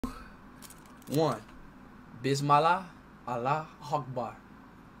1. Bismillah, Allah Akbar.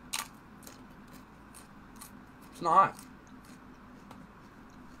 It's not hot.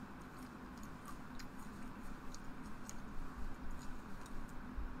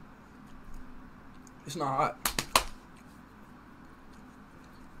 It's not hot.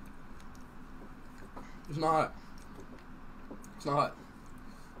 It's not hot. It's not hot.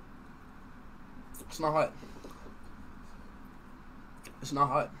 It's not hot. It's not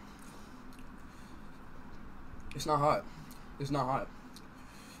hot. It's not hot. It's not hot.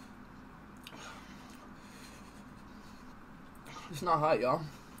 It's not hot, y'all.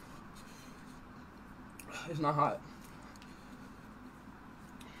 It's not hot.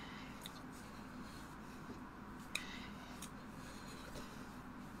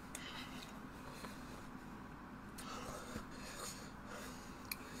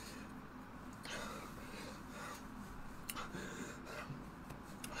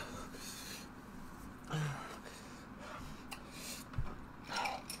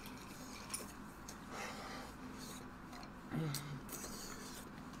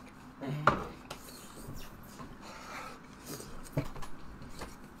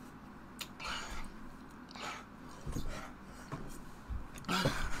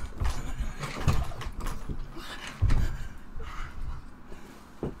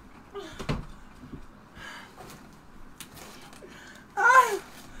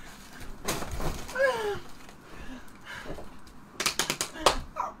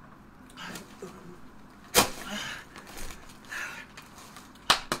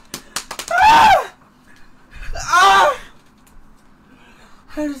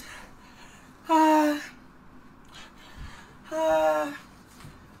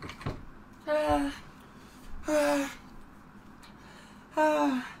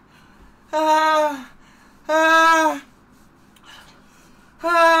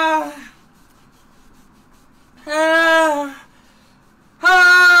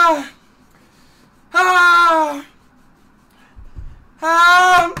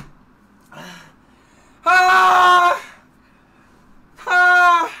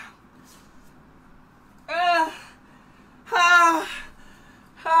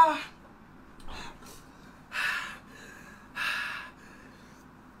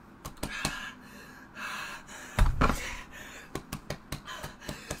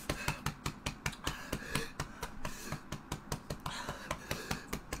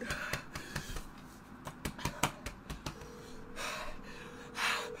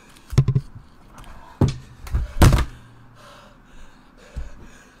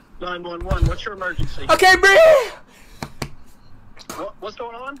 What's your emergency? I can't breathe! What's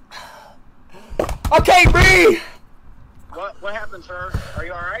going on? I can't breathe! What happened, sir? Are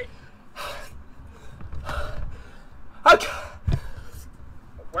you alright?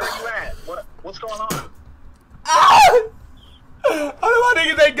 Where are you at? What's going on? I don't want to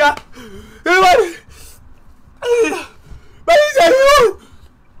get that guy.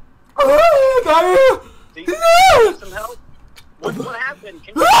 Do you need some help? What happened?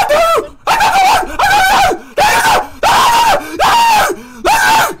 Can you happen?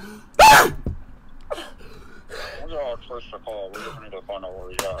 Where's our first call? We're looking to find out where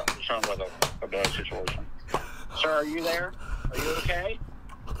he's at. It sounds like a bad situation. Sir, are you there? Are you okay?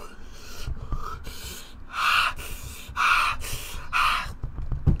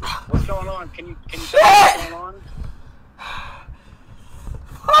 What's going on? Can you tell me what's going on?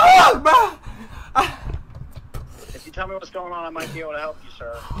 If you tell me what's going on, I might be able to help you,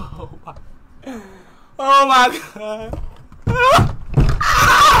 sir. Oh my God.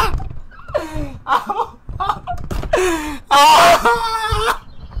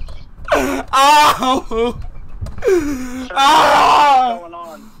 Sir, what's going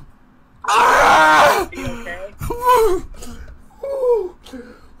on? Are you okay?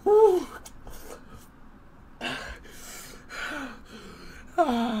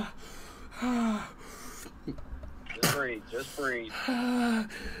 Just breathe.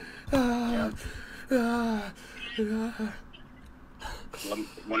 Yeah.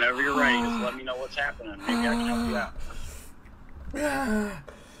 Whenever you're ready, just let me know what's happening. Maybe I can help you out.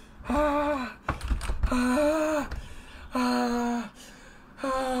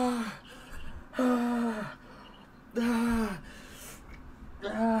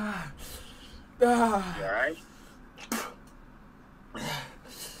 You alright?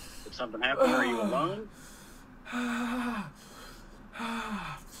 Did something happen? Are you alone?